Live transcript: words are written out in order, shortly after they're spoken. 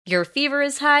Your fever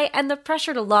is high and the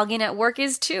pressure to log in at work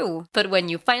is too. But when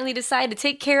you finally decide to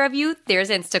take care of you, there's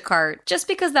Instacart. Just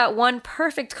because that one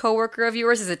perfect coworker of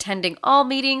yours is attending all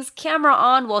meetings, camera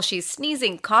on while she's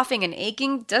sneezing, coughing, and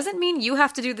aching, doesn't mean you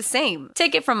have to do the same.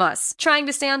 Take it from us. Trying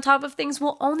to stay on top of things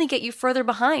will only get you further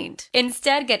behind.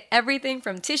 Instead, get everything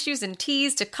from tissues and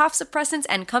teas to cough suppressants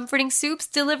and comforting soups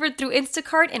delivered through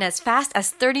Instacart in as fast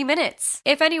as 30 minutes.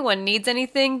 If anyone needs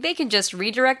anything, they can just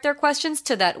redirect their questions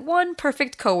to that one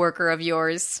perfect coworker of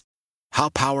yours. How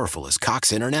powerful is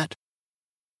Cox Internet?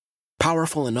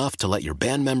 Powerful enough to let your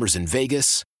band members in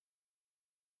Vegas,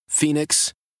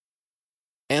 Phoenix,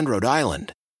 and Rhode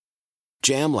Island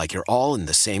jam like you're all in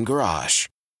the same garage.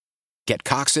 Get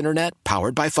Cox Internet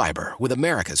powered by fiber with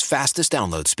America's fastest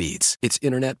download speeds. It's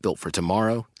internet built for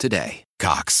tomorrow, today.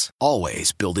 Cox,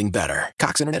 always building better.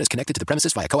 Cox Internet is connected to the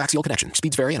premises via coaxial connection.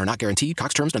 Speeds vary and are not guaranteed.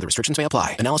 Cox terms and other restrictions may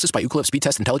apply. Analysis by Ookla Speed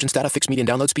Test Intelligence Data. Fixed median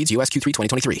download speeds. US Q3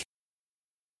 2023.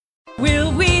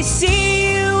 Will we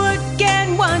see you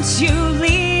again once you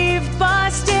leave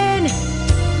Boston?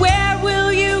 Where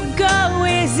will you go?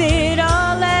 Is it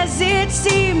all as it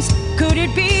seems? Could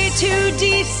it be to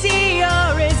DC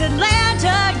or is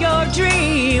Atlanta your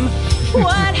dream?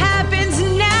 What happens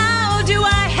now? Do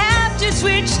I have to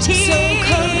switch teams? So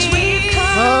we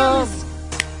come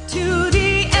to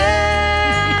the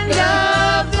end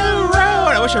of the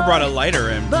road. I wish I brought a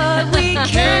lighter in. But we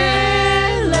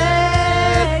can't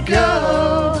let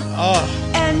go.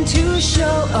 And to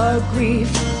show our grief,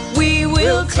 we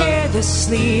will tear the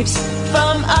sleeves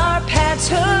from our pants'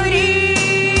 hoodies.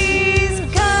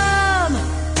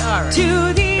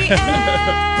 To the end.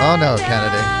 Oh no,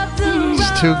 Kennedy.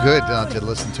 It's too good not to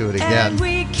listen to it again.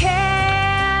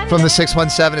 From the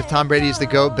 617, if Tom Brady is the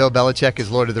GOAT, Bill Belichick is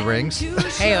Lord of the Rings.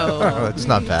 Hey-o. It's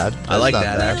not bad. I like not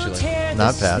that, bad. actually.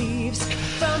 Not bad.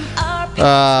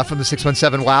 From the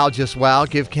 617, wow, just wow.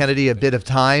 Give Kennedy a bit of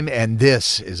time, and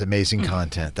this is amazing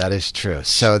content. That is true.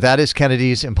 So that is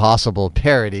Kennedy's impossible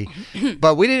parody.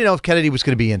 But we didn't know if Kennedy was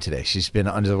going to be in today. She's been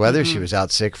under the weather. She was out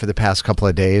sick for the past couple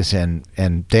of days, and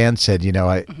Dan said, you know,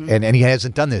 and he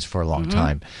hasn't done this for a long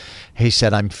time. He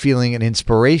said, I'm feeling an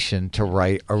inspiration to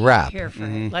write a rap. Here for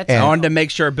it. Let's I go. wanted to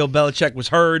make sure Bill Belichick was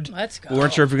heard. Let's go. We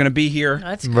weren't sure if we were going to be here.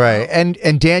 Let's go. Right.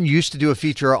 And Dan used to do a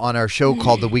feature on our show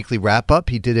called The Weekly Wrap Up.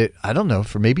 He did it, I don't know,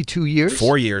 for maybe 2 years?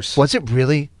 4 years. Was it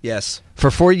really? Yes. For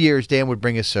 4 years, Dan would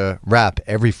bring us a rap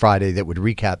every Friday that would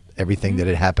recap everything that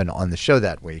had happened on the show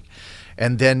that week.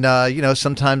 And then, you know,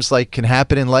 sometimes like can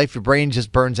happen in life, your brain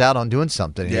just burns out on doing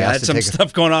something. Yeah, I had some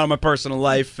stuff going on in my personal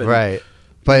life. And right.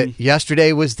 But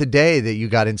yesterday was the day that you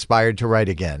got inspired to write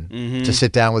again, to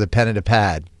sit down with a pen and a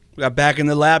pad. We got back in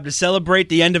the lab to celebrate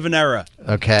the end of an era.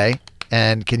 Okay.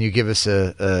 And can you give us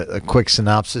a quick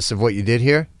synopsis of what you did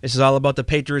here? This is all about the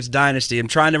Patriots dynasty. I'm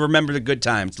trying to remember the good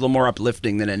times. It's a little more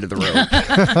uplifting than end of the road.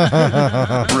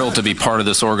 Thrilled to be part of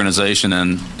this organization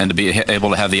and to be able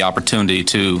to have the opportunity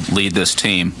to lead this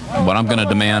team. What I'm going to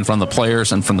demand from the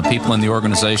players and from the people in the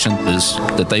organization is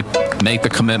that they make the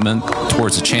commitment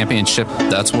towards the championship.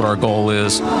 That's what our goal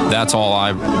is. That's all I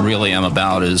really am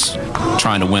about, is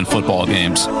trying to win football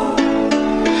games.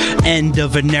 End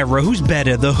of an era. Who's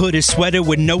better? The hooded sweater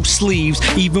with no sleeves,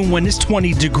 even when it's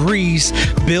 20 degrees.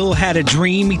 Bill had a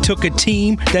dream. He took a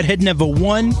team that had never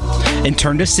won and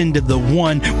turned us into the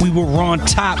one. We were on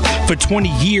top for 20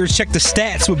 years. Check the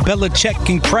stats with Belichick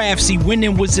and Kraft. See,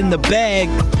 winning was in the bag.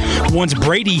 Once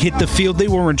Brady hit the field, they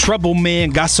were in trouble,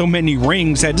 man. Got so many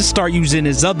rings, had to start using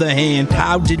his other hand.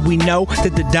 How did we know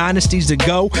that the dynasties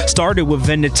ago started with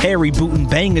Vinatieri booting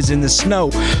bangers in the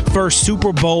snow? First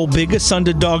Super Bowl, biggest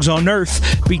underdogs on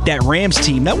earth, beat that Rams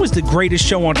team. That was the greatest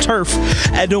show on turf.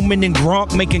 Edelman and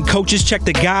Gronk making coaches check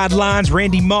the guidelines.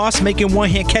 Randy Moss making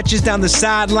one-hand catches down the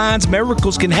sidelines.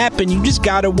 Miracles can happen. You just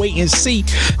gotta wait and see.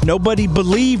 Nobody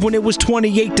believed when it was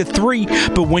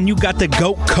 28-3, but when you got the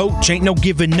GOAT coach, ain't no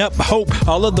giving up hope.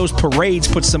 All of those parades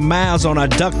put some miles on our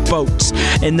duck boats,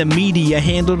 and the media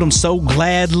handled them so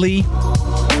gladly.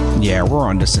 Yeah, we're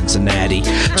on to Cincinnati.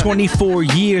 24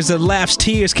 years of laughs,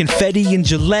 tears, confetti, and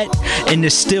Gillette, and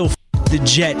it's still the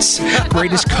Jets.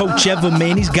 Greatest coach ever,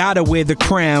 man. He's got to wear the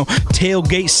crown.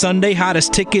 Tailgate Sunday,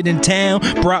 hottest ticket in town.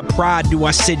 Brought pride to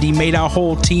our city, made our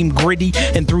whole team gritty.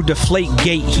 And through Deflate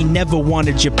Gate, he never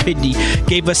wanted your pity.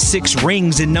 Gave us 6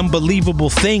 rings and unbelievable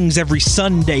things every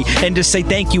Sunday. And to say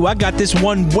thank you, I got this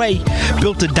one way.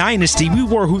 Built a dynasty. We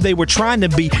were who they were trying to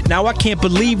be. Now I can't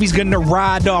believe he's gonna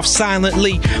ride off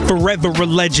silently. Forever a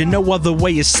legend. No other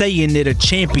way of saying it. A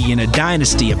champion, a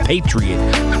dynasty, a patriot.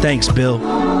 Thanks, Bill.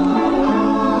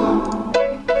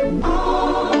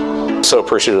 So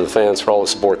appreciative of the fans for all the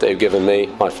support they've given me,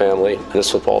 my family, and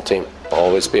this football team.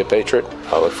 always be a Patriot.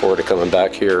 I look forward to coming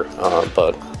back here,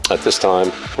 but at this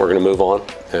time, we're going to move on,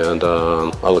 and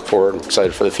I look forward and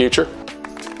excited for the future.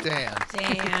 Dan.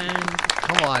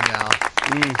 Come on now.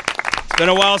 It's been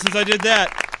a while since I did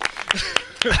that.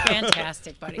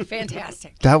 Fantastic, buddy.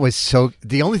 Fantastic. That was so...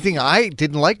 The only thing I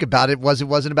didn't like about it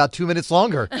wasn't about 2 minutes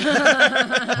longer.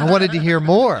 I wanted to hear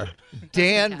more.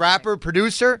 Dan, rapper,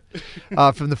 producer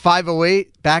from the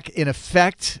 508, back in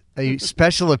effect, a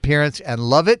special appearance, and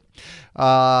love it.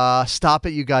 Stop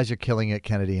it. You guys are killing it,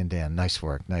 Kennedy and Dan. Nice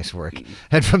work.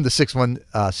 And from the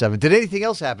 617, did anything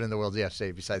else happen in the world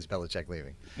yesterday besides Belichick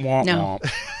leaving? No.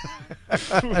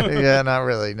 Yeah, not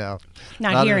really, no.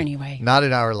 Not here anyway. Not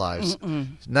in our lives.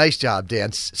 Nice job,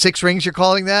 Dan. 6 rings, you're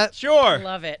calling that? Sure.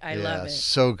 Love it. I love it.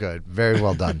 So good. Very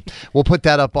well done. We'll put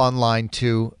that up online,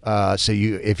 too, so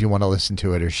if you want to listen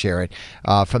to it or share it.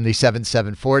 From the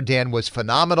 774, Dan was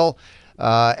phenomenal.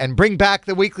 And bring back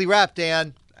the weekly rap,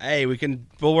 Dan. Hey,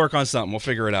 we'll work on something. We'll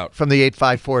figure it out. From the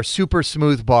 854, super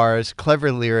smooth bars,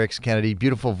 clever lyrics, Kennedy,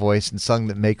 beautiful voice, and song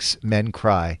that makes men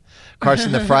cry.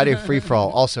 Carson, the Friday free-for-all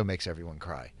also makes everyone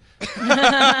cry.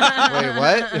 Wait,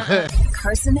 what?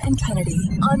 Carson and Kennedy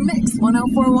on Mix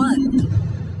 104.1.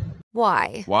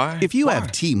 Why? If you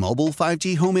have T-Mobile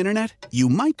 5G home internet, you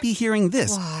might be hearing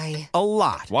this Why? a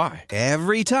lot. Why?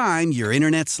 Every time your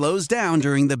internet slows down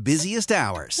during the busiest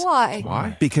hours.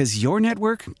 Why? Because your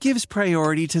network gives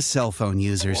priority to cell phone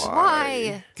users.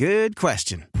 Why? Good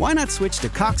question. Why not switch to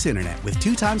Cox Internet with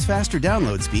 2 times faster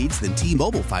download speeds than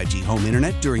T-Mobile 5G home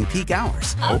internet during peak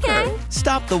hours? Okay.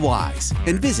 Stop the whys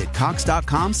and visit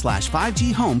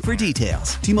cox.com/5G home for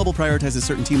details. T-Mobile prioritizes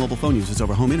certain T-Mobile phone users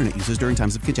over home internet users during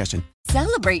times of congestion.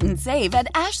 Celebrate and save at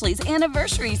Ashley's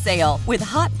Anniversary Sale. With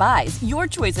Hot Buys, your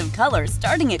choice of colors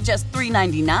starting at just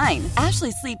 $3.99.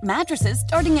 Ashley Sleep mattresses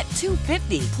starting at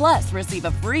 $2.50. Plus, receive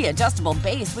a free adjustable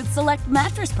base with select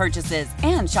mattress purchases.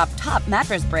 And shop top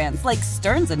mattress brands like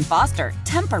Stearns & Foster,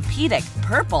 Tempur-Pedic,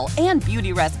 Purple, and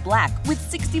Beautyrest Black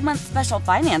with 60-month special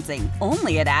financing.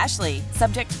 Only at Ashley.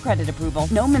 Subject to credit approval.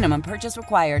 No minimum purchase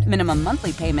required. Minimum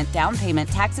monthly payment, down payment,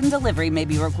 tax, and delivery may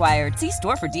be required. See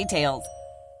store for details.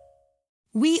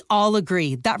 We all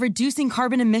agree that reducing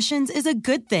carbon emissions is a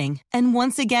good thing. And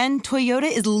once again, Toyota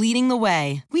is leading the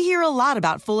way. We hear a lot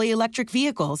about fully electric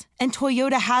vehicles, and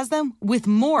Toyota has them with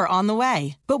more on the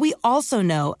way. But we also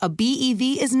know a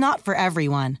BEV is not for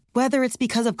everyone. Whether it's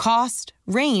because of cost,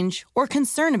 range, or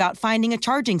concern about finding a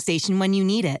charging station when you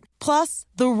need it. Plus,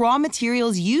 the raw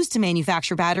materials used to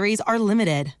manufacture batteries are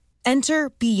limited. Enter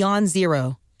Beyond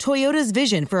Zero, Toyota's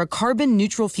vision for a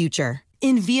carbon-neutral future.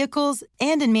 In vehicles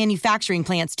and in manufacturing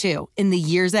plants, too, in the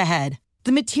years ahead.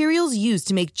 The materials used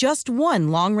to make just one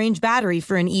long-range battery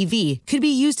for an EV could be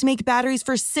used to make batteries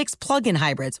for 6 plug-in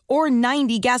hybrids or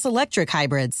 90 gas-electric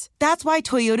hybrids. That's why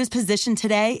Toyota's position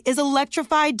today is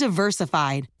electrified,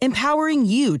 diversified, empowering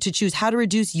you to choose how to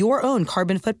reduce your own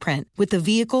carbon footprint with the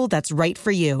vehicle that's right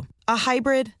for you. A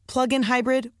hybrid, plug-in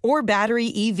hybrid, or battery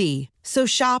EV. So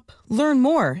shop, learn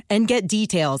more, and get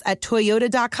details at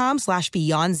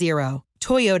toyota.com/beyondzero.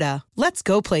 Toyota, let's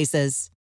go places.